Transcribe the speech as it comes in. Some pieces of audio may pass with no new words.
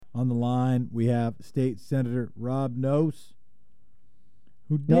On the line, we have State Senator Rob Noce,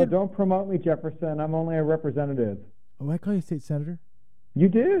 who did. No, don't promote me, Jefferson. I'm only a representative. Oh, I call you State Senator? You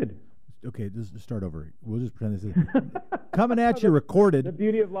did. Okay, just start over. We'll just pretend this is coming at you recorded. The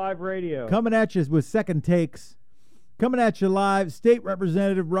beauty of live radio. Coming at you with second takes. Coming at you live, State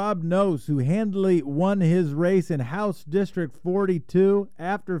Representative Rob Noce, who handily won his race in House District 42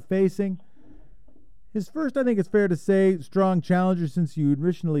 after facing his first, I think it's fair to say, strong challenger since you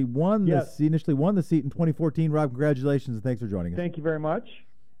initially won the seat in 2014. Rob, congratulations and thanks for joining us. Thank you very much.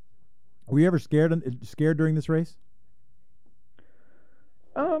 Were you ever scared during this race?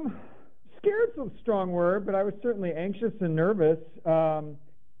 Scared's a strong word, but I was certainly anxious and nervous.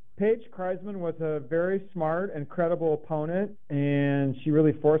 Paige Kreisman was a very smart and credible opponent, and she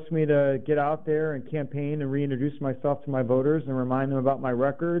really forced me to get out there and campaign and reintroduce myself to my voters and remind them about my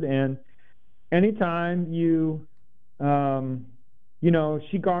record. And anytime she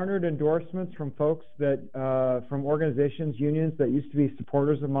garnered endorsements from folks from organizations, unions that used to be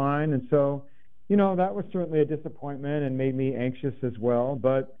supporters of mine. And so, that was certainly a disappointment and made me anxious as well.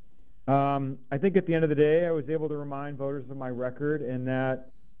 But I think at the end of the day, I was able to remind voters of my record and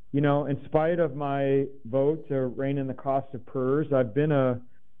that, in spite of my vote to rein in the cost of PERS, I've been a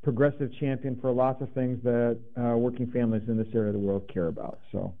progressive champion for lots of things that working families in this area of the world care about.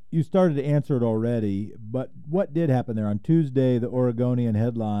 So you started to answer it already, but what did happen there? On Tuesday, the Oregonian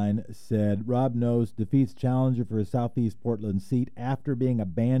headline said, Rob Noce defeats challenger for his Southeast Portland seat after being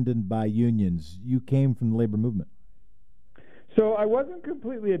abandoned by unions. You came from the labor movement. So I wasn't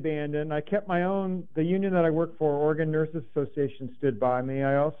completely abandoned. I kept my own. The union that I work for, Oregon Nurses Association, stood by me.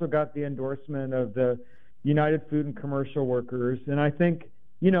 I also got the endorsement of the United Food and Commercial Workers. And I think,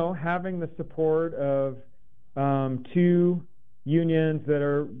 having the support of two unions that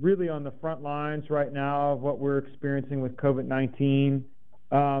are really on the front lines right now of what we're experiencing with COVID-19,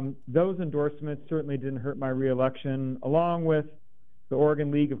 those endorsements certainly didn't hurt my reelection, along with the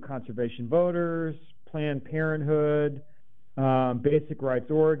Oregon League of Conservation Voters, Planned Parenthood, Basic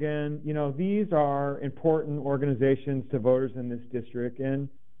Rights Oregon. These are important organizations to voters in this district. And,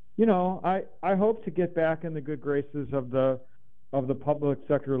 I hope to get back in the good graces of the public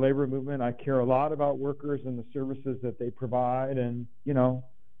sector labor movement. I care a lot about workers and the services that they provide. And,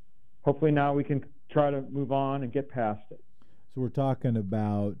 hopefully now we can try to move on and get past it. So we're talking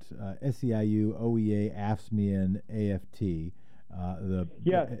about SEIU, OEA, AFSCME, and AFT. So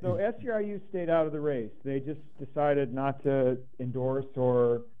SEIU stayed out of the race. They just decided not to endorse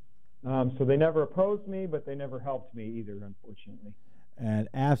so they never opposed me, but they never helped me either, unfortunately. And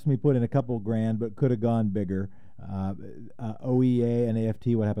AFSCME put in a couple grand, but could have gone bigger. OEA and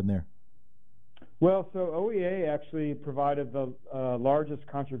AFT, what happened there? Well, so OEA actually provided the largest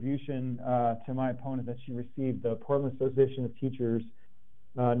contribution to my opponent that she received. The Portland Association of Teachers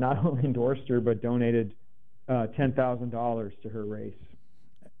not only endorsed her, but donated $10,000 to her race.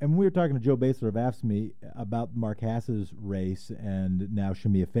 And we were talking to Joe Basler of AFSCME about Mark Hass's race and now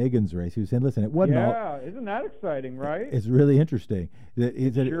Shemia Fagan's race. He was saying, listen, it wasn't all... isn't that exciting, right? It's really interesting.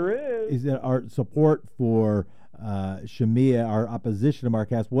 Sure is. Is that our support for Shemia, our opposition to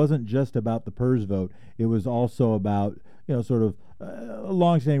Mark Hass, wasn't just about the PERS vote. It was also about, sort of a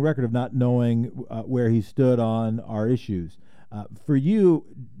long-standing record of not knowing where he stood on our issues. For you,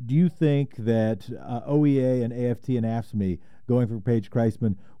 do you think that OEA and AFT and AFSCME going for Paige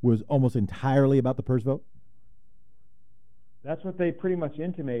Kreisman was almost entirely about the PERS vote? That's what they pretty much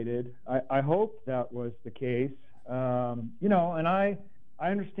intimated. I hope that was the case. And I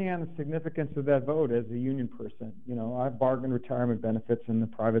understand the significance of that vote as a union person. I've bargained retirement benefits in the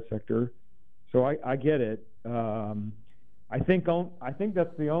private sector, so I get it. I think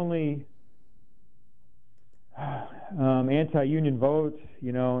that's the only anti-union vote,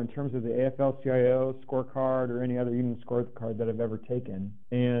 in terms of the AFL-CIO scorecard or any other union scorecard that I've ever taken.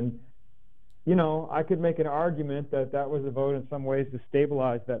 And, I could make an argument that was a vote in some ways to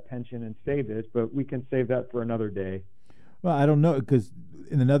stabilize that pension and save it, but we can save that for another day. Well, I don't know, because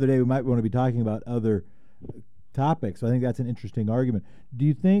in another day we might want to be talking about other topics. So I think that's an interesting argument. Do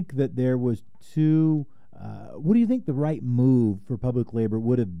you think that there was what do you think the right move for public labor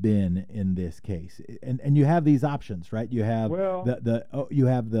would have been in this case? And you have these options, right? You have the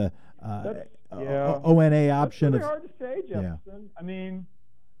ONA option. It's really hard to say, Jefferson. Yeah. I mean,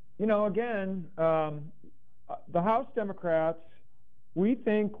 again, the House Democrats, we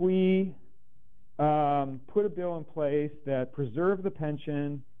think we put a bill in place that preserved the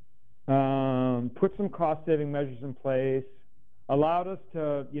pension, put some cost-saving measures in place, allowed us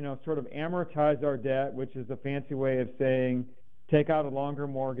to, sort of amortize our debt, which is a fancy way of saying take out a longer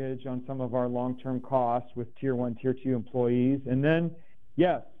mortgage on some of our long-term costs with Tier 1, Tier 2 employees. And then,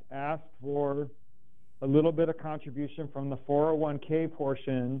 yes, asked for a little bit of contribution from the 401k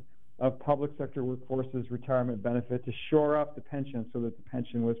portion of public sector workforce's retirement benefit to shore up the pension so that the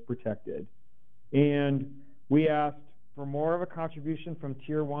pension was protected. And we asked for more of a contribution from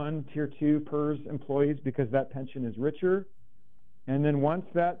Tier 1, Tier 2 PERS employees because that pension is richer. And then once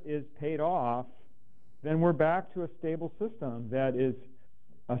that is paid off, then we're back to a stable system that is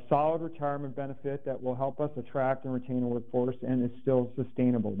a solid retirement benefit that will help us attract and retain a workforce and is still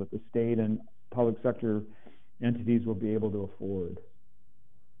sustainable, that the state and public sector entities will be able to afford.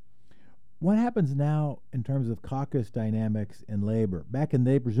 What happens now in terms of caucus dynamics in labor? Back in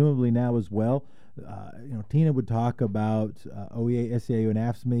the day, presumably now as well, Tina would talk about OEA, SEIU, and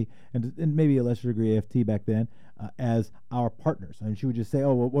AFSCME, and maybe a lesser degree AFT back then, as our partners. I mean, she would just say,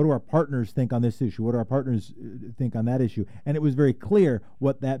 oh, well, what do our partners think on this issue? What do our partners think on that issue? And it was very clear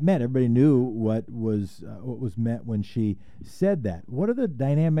what that meant. Everybody knew what was meant when she said that. What are the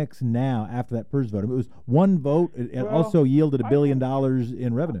dynamics now after that PERS vote? I mean, it was one vote. It also yielded $1 billion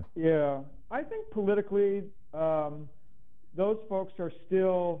in revenue. Yeah. I think politically, those folks are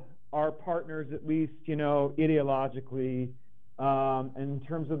still our partners, at least, ideologically, in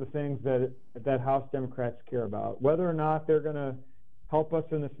terms of the things that House Democrats care about. Whether or not they're going to help us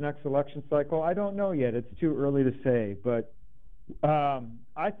in this next election cycle, I don't know yet. It's too early to say. But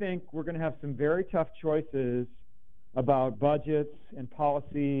I think we're going to have some very tough choices about budgets and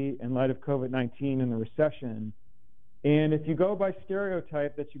policy in light of COVID-19 and the recession. And if you go by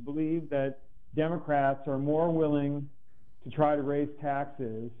stereotype that you believe that Democrats are more willing to try to raise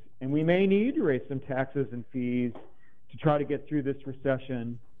taxes, and we may need to raise some taxes and fees to try to get through this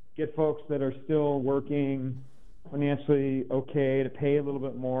recession, get folks that are still working financially okay to pay a little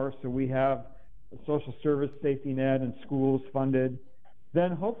bit more so we have a social service safety net and schools funded,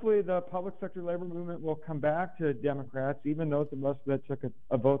 then hopefully the public sector labor movement will come back to Democrats, even though most of that took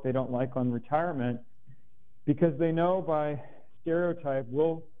a vote they don't like on retirement, because they know by stereotype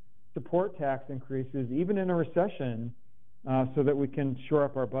we'll support tax increases even in a recession so that we can shore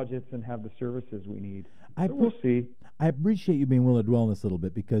up our budgets and have the services we need. We'll see. I appreciate you being willing to dwell on this a little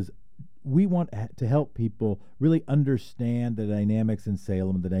bit because we want to help people really understand the dynamics in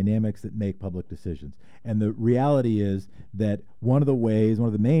Salem, the dynamics that make public decisions. And the reality is that one of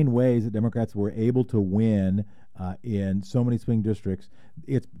the main ways that Democrats were able to win in so many swing districts,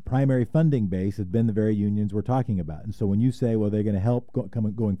 its primary funding base has been the very unions we're talking about. And so when you say, well, they're going to help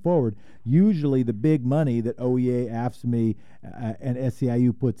going forward, usually the big money that OEA, AFSCME, and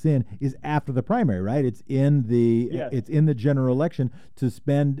SEIU puts in is after the primary, right? It's in the general election to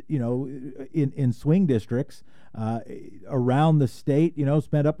spend, in swing districts around the state,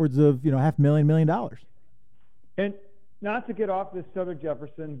 spend upwards of, $500,000, $1 million. And not to get off this subject,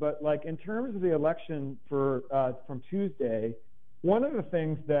 Jefferson, but like in terms of the election from Tuesday, one of the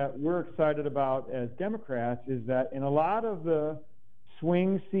things that we're excited about as Democrats is that in a lot of the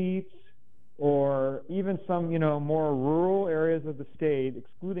swing seats or even some, more rural areas of the state,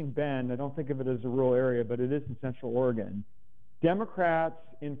 excluding Bend, I don't think of it as a rural area, but it is in Central Oregon, Democrats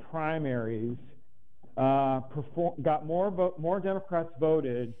in primaries got more Democrats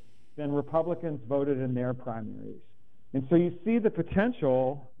voted than Republicans voted in their primaries. And so you see the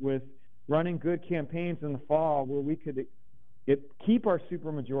potential with running good campaigns in the fall where we could keep our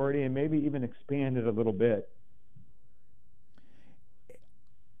supermajority and maybe even expand it a little bit.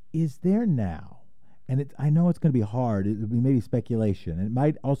 Is there now, and I know it's going to be hard, it would be maybe speculation, and it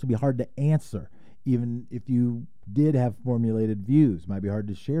might also be hard to answer, even if you did have formulated views, it might be hard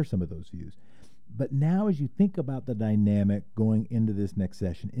to share some of those views. But now as you think about the dynamic going into this next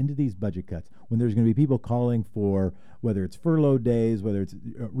session, into these budget cuts, when there's going to be people calling for whether it's furlough days, whether it's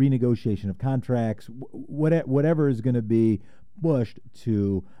renegotiation of contracts, whatever is going to be pushed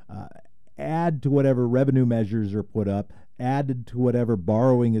to add to whatever revenue measures are put up, added to whatever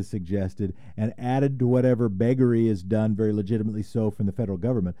borrowing is suggested, and added to whatever beggary is done, very legitimately so, from the federal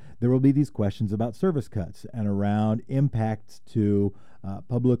government, there will be these questions about service cuts and around impacts to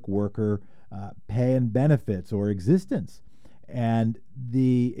public worker pay and benefits or existence. And do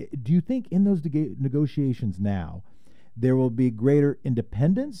you think in those negotiations now there will be greater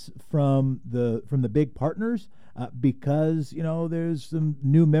independence from the big partners because there's some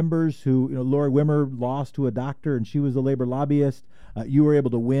new members who Lori Wimmer lost to a doctor and she was a labor lobbyist. You were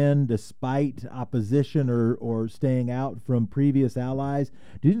able to win despite opposition or staying out from previous allies.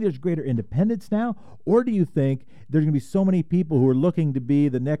 Do you think there's greater independence now, or do you think there's going to be so many people who are looking to be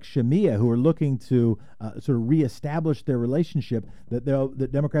the next Shamia, who are looking to sort of reestablish their relationship, that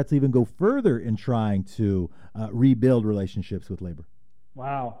Democrats even go further in trying to rebuild relationships with labor?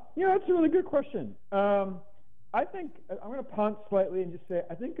 Wow. That's a really good question. I think I'm going to punt slightly and just say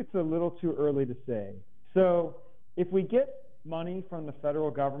I think it's a little too early to say. So if we get money from the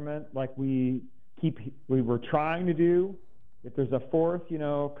federal government like we were trying to do, if there's a fourth,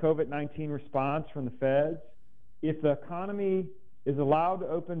 COVID-19 response from the feds, if the economy is allowed to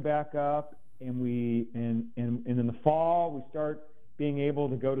open back up and in the fall we start being able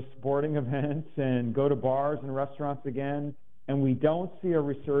to go to sporting events and go to bars and restaurants again, and we don't see a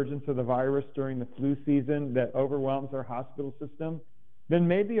resurgence of the virus during the flu season that overwhelms our hospital system, then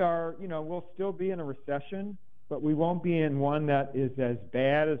maybe we'll still be in a recession, but we won't be in one that is as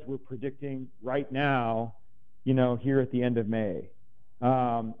bad as we're predicting right now, here at the end of May.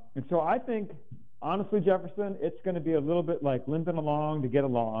 And so I think, honestly, Jefferson, it's going to be a little bit like limping along to get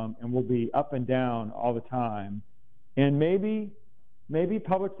along, and we'll be up and down all the time. And maybe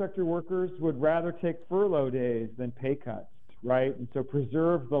public sector workers would rather take furlough days than pay cuts, right? And so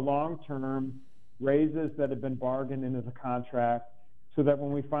preserve the long-term raises that have been bargained into the contract so that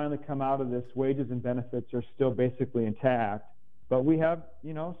when we finally come out of this, wages and benefits are still basically intact. But we have,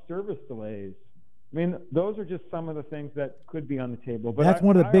 service delays. I mean, those are just some of the things that could be on the table. But that's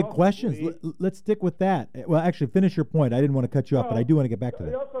one of the big questions. Let's stick with that. Well, actually, finish your point. I didn't want to cut you off, but I do want to get back to that.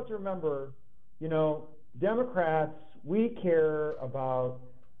 You also have to remember, Democrats, we care about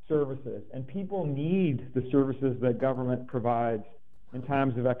services, and people need the services that government provides in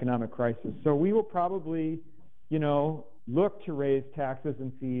times of economic crisis. So we will probably, look to raise taxes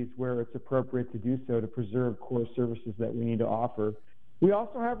and fees where it's appropriate to do so to preserve core services that we need to offer. We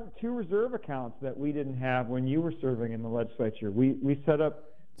also have 2 reserve accounts that we didn't have when you were serving in the legislature. We set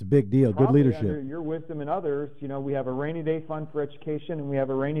up. It's a big deal. Good leadership. Under your wisdom and others, we have a rainy day fund for education, and we have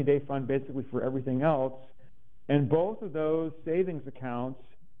a rainy day fund basically for everything else. And both of those savings accounts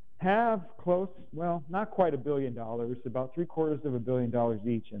have not quite $1 billion, about $750 million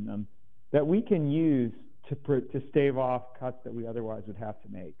each in them that we can use to stave off cuts that we otherwise would have to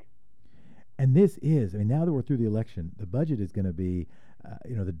make. And this is, now that we're through the election, the budget is going to be,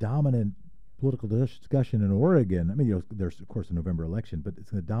 the dominant political discussion in Oregon. There's, of course, a November election, but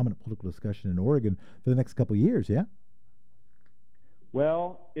it's the dominant political discussion in Oregon for the next couple of years, yeah?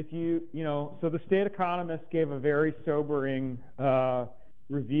 Well, so the state economist gave a very sobering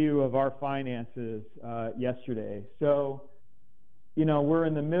review of our finances yesterday. So, we're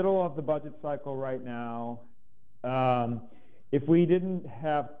in the middle of the budget cycle right now. If we didn't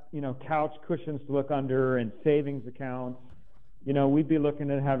have, couch cushions to look under and savings accounts, we'd be looking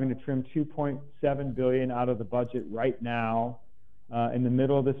at having to trim $2.7 billion out of the budget right now in the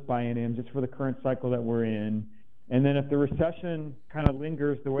middle of this biennium, just for the current cycle that we're in. And then if the recession kind of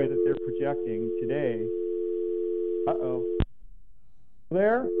lingers the way that they're projecting today,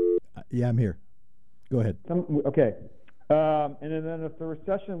 there? Yeah, I'm here. Go ahead. Okay. And then if the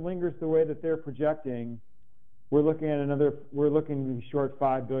recession lingers the way that they're projecting, we're looking to be short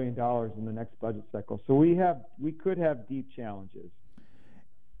 $5 billion in the next budget cycle. So we could have deep challenges.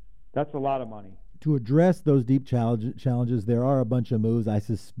 That's a lot of money. To address those deep challenges, there are a bunch of moves. I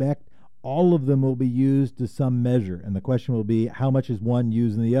suspect all of them will be used to some measure, and the question will be, how much is one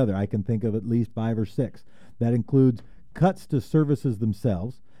using the other? I can think of at least 5 or 6. That includes cuts to services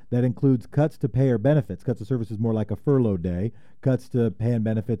themselves. That includes cuts to pay or benefits. Cuts to services more like a furlough day. Cuts to pay and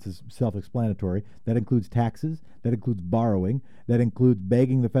benefits is self-explanatory. That includes taxes. That includes borrowing. That includes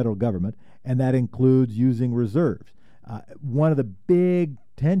begging the federal government. And that includes using reserves. One of the big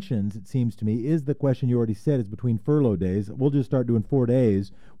tensions, it seems to me, is the question you already said, is between furlough days. We'll just start doing 4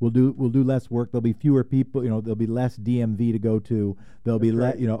 days. We'll do less work. There'll be fewer people. There'll be less DMV to go to. There'll be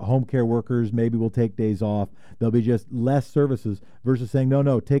home care workers. Maybe we'll take days off. There'll be just less services versus saying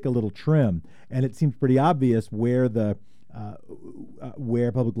no, take a little trim. And it seems pretty obvious where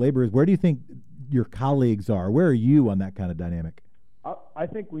where public labor is. Where do you think your colleagues are? Where are you on that kind of dynamic? I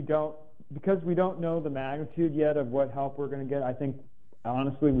think we don't. Because we don't know the magnitude yet of what help we're going to get, I think,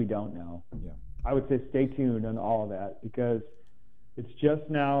 honestly, we don't know. Yeah. I would say stay tuned on all of that because it's just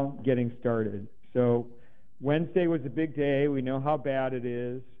now getting started. So Wednesday was a big day. We know how bad it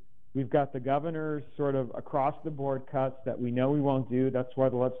is. We've got the governor's sort of across-the-board cuts that we know we won't do. That's why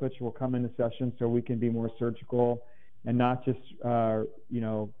the legislature will come into session so we can be more surgical and not just,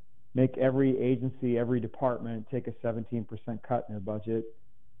 make every agency, every department take a 17% cut in their budget.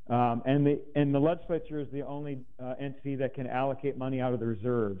 And the legislature is the only entity that can allocate money out of the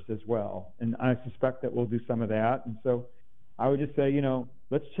reserves as well. And I suspect that we'll do some of that. And so I would just say,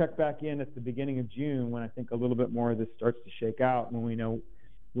 let's check back in at the beginning of June when I think a little bit more of this starts to shake out, when we know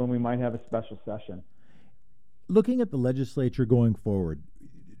when we might have a special session. Looking at the legislature going forward,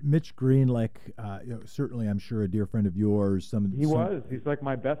 Mitch Green, certainly, I'm sure a dear friend of yours. He's like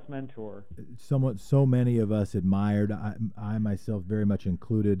my best mentor. So many of us admired. I myself very much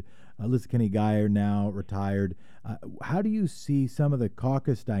included. Liz Kenny Geyer, now retired. How do you see some of the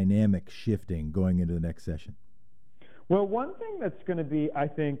caucus dynamics shifting going into the next session? Well, one thing that's going to be, I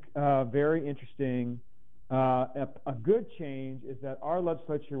think, very interesting, a good change, is that our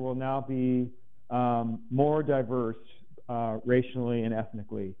legislature will now be more diverse racially and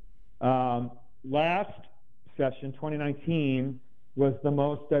ethnically. Last session, 2019, was the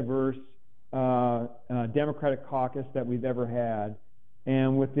most diverse Democratic caucus that we've ever had.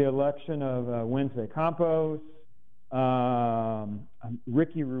 And with the election of Wednesday Campos,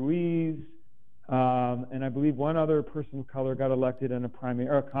 Ricky Ruiz, and I believe one other person of color got elected in a primary,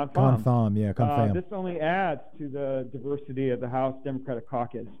 or Confam. This only adds to the diversity of the House Democratic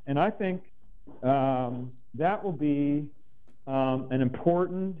caucus. And I think that will be an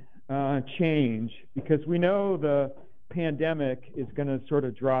important change, because we know the pandemic is going to sort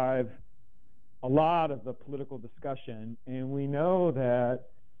of drive a lot of the political discussion, and we know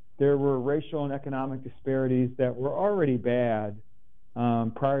that there were racial and economic disparities that were already bad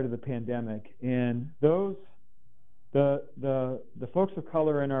prior to the pandemic, and the folks of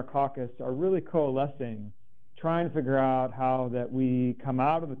color in our caucus are really coalescing, trying to figure out how that we come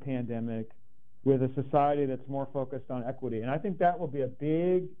out of the pandemic with a society that's more focused on equity. And I think that will be a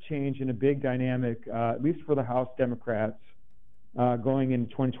big change and a big dynamic, at least for the House Democrats, going into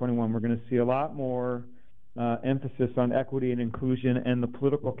 2021. We're going to see a lot more emphasis on equity and inclusion, and the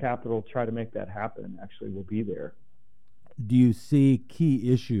political capital to try to make that happen actually will be there. Do you see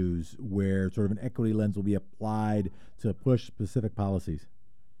key issues where sort of an equity lens will be applied to push specific policies?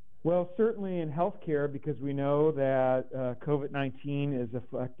 Well, certainly in healthcare, because we know that COVID-19 is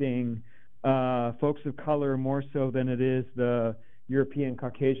affecting folks of color more so than it is the European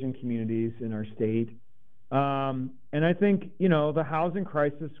Caucasian communities in our state. And I think, the housing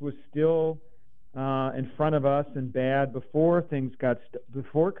crisis was still in front of us and bad before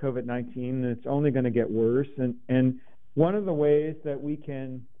before COVID-19, and it's only going to get worse. And one of the ways that we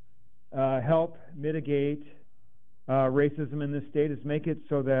can help mitigate racism in this state is make it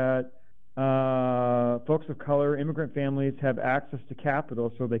so that folks of color, immigrant families, have access to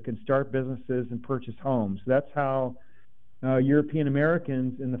capital so they can start businesses and purchase homes. That's how European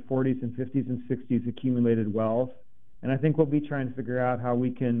Americans in the 40s and 50s and 60s accumulated wealth. And I think we'll be trying to figure out how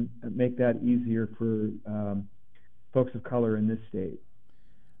we can make that easier for folks of color in this state,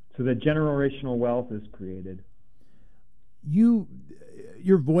 so that generational wealth is created.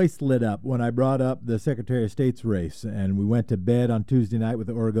 Your voice lit up when I brought up the Secretary of State's race, and we went to bed on Tuesday night with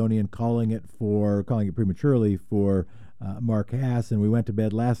the Oregonian calling it prematurely for Mark Hass, and we went to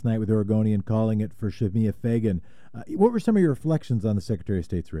bed last night with the Oregonian calling it for Shemia Fagan. What were some of your reflections on the Secretary of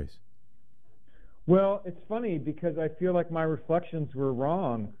State's race? Well, it's funny because I feel like my reflections were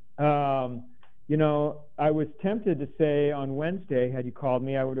wrong. I was tempted to say on Wednesday, had you called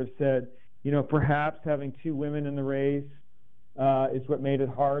me, I would have said, perhaps having two women in the race is what made it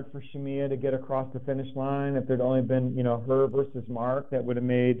hard for Shemia to get across the finish line. If there'd only been, her versus Mark, that would have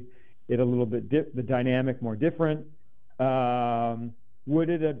made it a little bit the dynamic more different. Would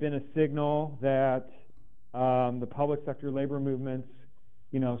it have been a signal that the public sector labor movement's,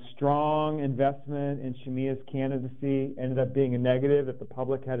 strong investment in Shemia's candidacy ended up being a negative, if the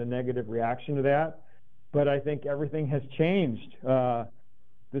public had a negative reaction to that? But I think everything has changed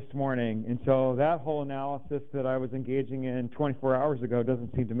this morning. And so that whole analysis that I was engaging in 24 hours ago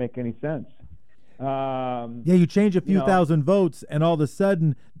doesn't seem to make any sense. You change a few thousand votes, and all of a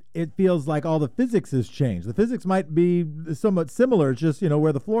sudden it feels like all the physics has changed. The physics might be somewhat similar, it's just,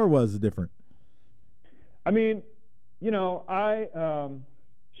 where the floor was different. I mean,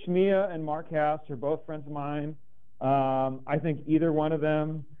 Shemia and Mark Hass are both friends of mine. I think either one of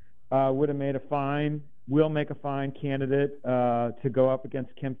them will make a fine candidate to go up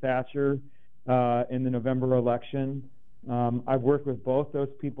against Kim Thatcher in the November election. I've worked with both those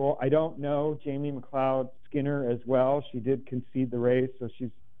people. I don't know Jamie McLeod Skinner as well. She did concede the race, so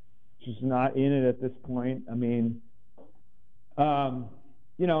she's not in it at this point. I mean,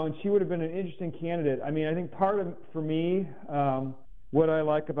 and she would have been an interesting candidate. I mean, I think for me, what I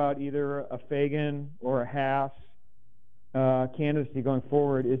like about either a Fagan or a Hass candidacy going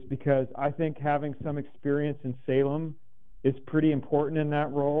forward is because I think having some experience in Salem is pretty important in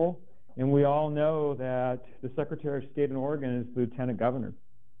that role. And we all know that the Secretary of State in Oregon is the Lieutenant Governor.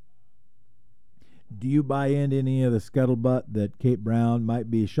 Do you buy into any of the scuttlebutt that Kate Brown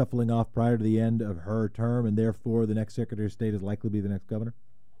might be shuffling off prior to the end of her term, and therefore the next Secretary of State is likely to be the next governor?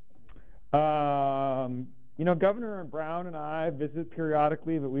 Governor Brown and I visit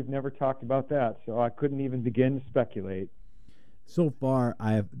periodically, but we've never talked about that, so I couldn't even begin to speculate. So far,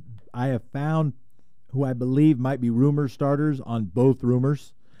 I have found who I believe might be rumor starters on both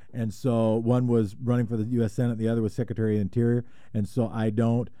rumors. And so one was running for the U.S. Senate, the other was Secretary of the Interior. And so I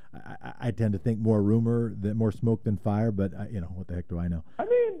tend to think more rumor, more smoke than fire. But what the heck do I know? I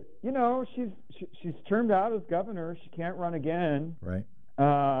mean, she's termed out as governor. She can't run again. Right.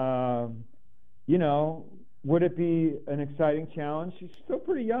 Would it be an exciting challenge? She's still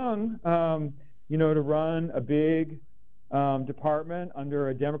pretty young. To run a big department under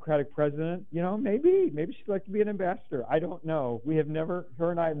a Democratic president, maybe she'd like to be an ambassador. I don't know.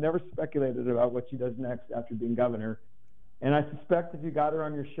 Her and I have never speculated about what she does next after being governor. And I suspect if you got her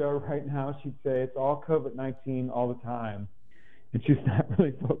on your show right now, she'd say it's all COVID-19 all the time. And she's not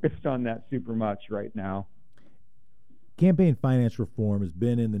really focused on that super much right now. Campaign finance reform has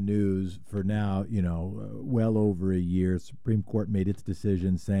been in the news for now, well over a year. Supreme Court made its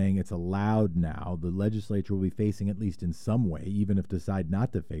decision saying it's allowed now. The legislature will be facing, at least in some way, even if decide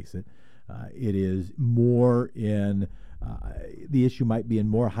not to face it. It is more in the issue might be in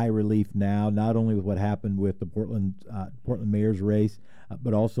more high relief now, not only with what happened with the Portland mayor's race,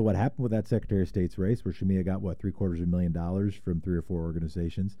 but also what happened with that Secretary of State's race, where Shemia got $750,000 from 3 or 4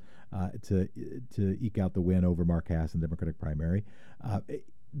 organizations to eke out the win over Mark Hass in the Democratic primary.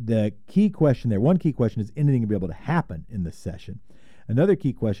 The key question there, one key question, is anything to be able to happen in this session? Another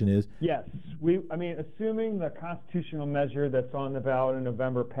key question is, yes, assuming the constitutional measure that's on the ballot in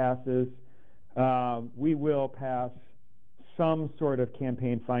November passes, we will pass some sort of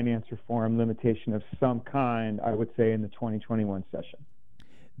campaign finance reform limitation of some kind, I would say, in the 2021 session.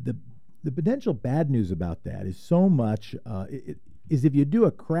 The potential bad news about that is so much is if you do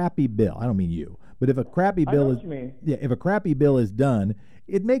a crappy bill. I don't mean you, but if a crappy bill if a crappy bill is done,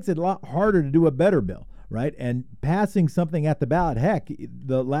 it makes it a lot harder to do a better bill, right? And passing something at the ballot, heck,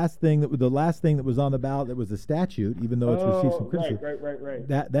 the last thing that was on the ballot that was a statute, even though it's received some criticism, right.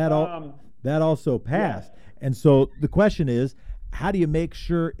 That also passed. Yeah. And so the question is, how do you make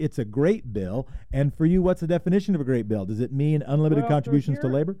sure it's a great bill? And for you, what's the definition of a great bill? Does it mean unlimited contributions to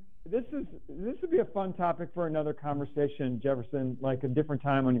labor? This would be a fun topic for another conversation, Jefferson, like a different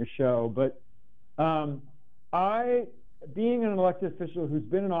time on your show. But being an elected official who's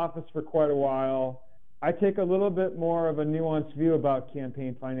been in office for quite a while, I take a little bit more of a nuanced view about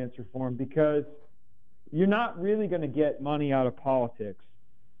campaign finance reform, because you're not really going to get money out of politics.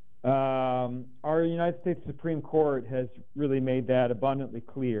 Our United States Supreme Court has really made that abundantly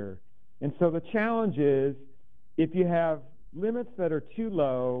clear. And so the challenge is, if you have limits that are too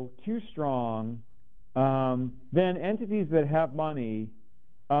low, too strong, then entities that have money,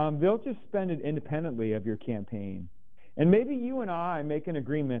 they'll just spend it independently of your campaign. And maybe you and I make an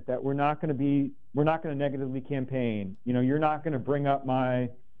agreement that we're not going to negatively campaign. You're not going to bring up my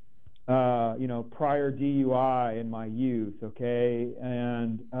prior DUI in my youth, okay?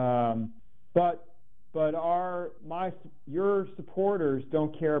 And but your supporters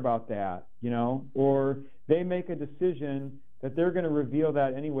don't care about that, or they make a decision that they're going to reveal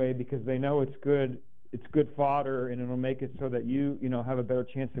that anyway because they know it's good fodder, and it'll make it so that you have a better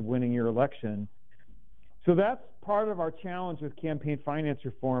chance of winning your election. So that's part of our challenge with campaign finance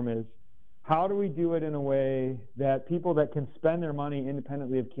reform is, how do we do it in a way that people that can spend their money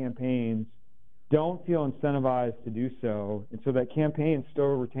independently of campaigns don't feel incentivized to do so, and so that campaigns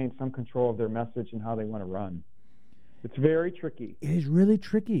still retain some control of their message and how they want to run? It's very tricky. It is really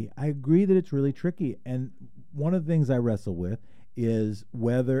tricky. I agree that it's really tricky. And one of the things I wrestle with is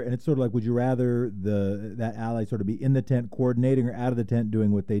whether, and it's sort of like, would you rather that ally sort of be in the tent coordinating or out of the tent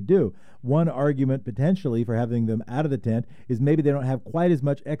doing what they do? One argument potentially for having them out of the tent is maybe they don't have quite as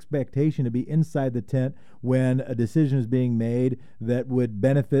much expectation to be inside the tent when a decision is being made that would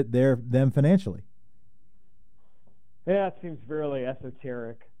benefit them financially. Yeah, it seems really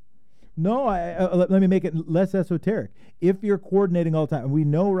esoteric. No, let me make it less esoteric. If you're coordinating all the time, and we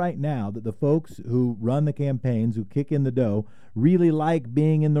know right now that the folks who run the campaigns, who kick in the dough, really like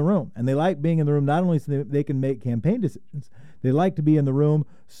being in the room. And they like being in the room not only so they can make campaign decisions, they like to be in the room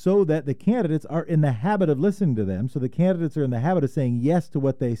so that the candidates are in the habit of listening to them, so the candidates are in the habit of saying yes to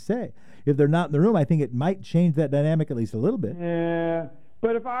what they say. If they're not in the room, I think it might change that dynamic at least a little bit. Yeah.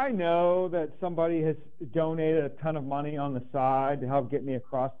 But if I know that somebody has donated a ton of money on the side to help get me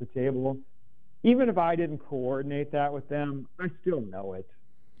across the table, even if I didn't coordinate that with them, I still know it.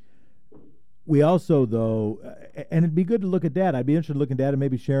 We also, though, and it'd be good to look at that. I'd be interested in looking at that and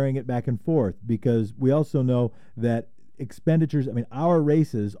maybe sharing it back and forth, because we also know that expenditures. I mean, our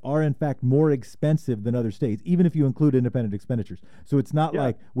races are in fact more expensive than other states, even if you include independent expenditures. So it's not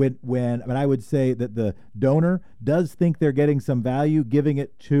like when I mean, I would say that the donor does think they're getting some value giving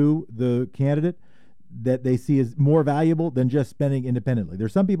it to the candidate that they see as more valuable than just spending independently.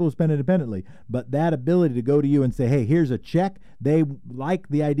 There's some people who spend independently, but that ability to go to you and say, hey, here's a check, they like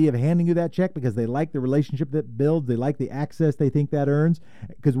the idea of handing you that check because they like the relationship that builds, they like the access they think that earns,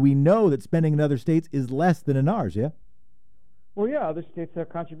 because we know that spending in other states is less than in ours, yeah? Well, yeah, other states have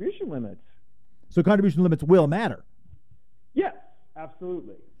contribution limits. So contribution limits will matter. Yes,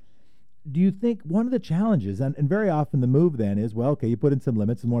 absolutely. Do you think one of the challenges, and very often the move then is, well, okay, you put in some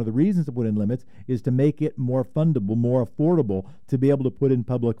limits, and one of the reasons to put in limits is to make it more fundable, more affordable, to be able to put in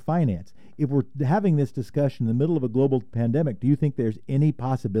public finance. If we're having this discussion in the middle of a global pandemic, do you think there's any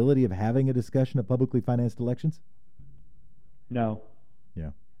possibility of having a discussion of publicly financed elections? No.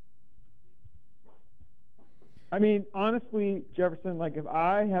 Yeah. I mean, honestly, Jefferson, like if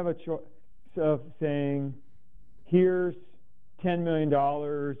I have a choice of saying, here's $10 million,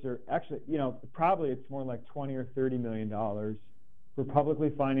 or actually, probably it's more like $20 or $30 million for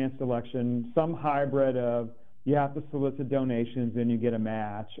publicly financed election, some hybrid of you have to solicit donations and you get a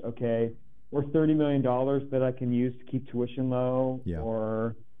match, okay, or $30 million that I can use to keep tuition low,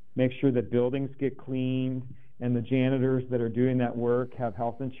 or make sure that buildings get cleaned and the janitors that are doing that work have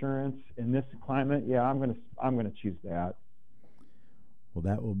health insurance in this climate. Yeah, I'm gonna choose that. Well,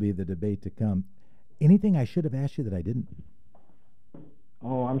 that will be the debate to come. Anything I should have asked you that I didn't?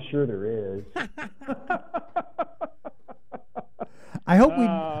 Oh, I'm sure there is. I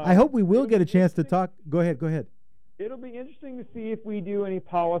hope we will get a chance to talk. Go ahead. It'll be interesting to see if we do any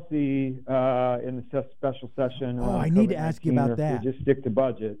policy in the special session. Oh, I need to ask you about that. If we just stick to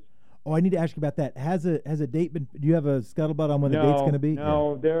budgets. Oh, I need to ask you about that. Has a date been? Do you have a scuttlebutt on when the date's going to be?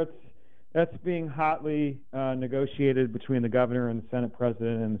 No, that's being hotly negotiated between the governor and the Senate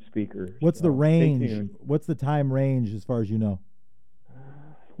president and the speaker. What's the range? What's the time range as far as you know?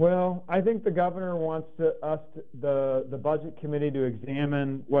 Well, I think the governor wants the budget committee to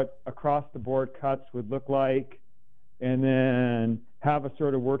examine what across-the-board cuts would look like, and then have a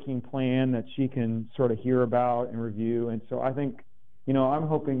sort of working plan that she can sort of hear about and review. And so I think, I'm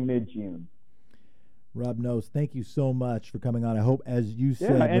hoping mid-June. Rob Nose, thank you so much for coming on. I hope, as you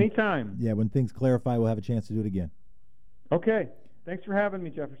said, anytime. When things clarify, we'll have a chance to do it again. Okay. Thanks for having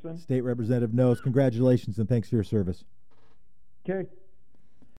me, Jefferson. State Representative Nose, congratulations and thanks for your service. Okay.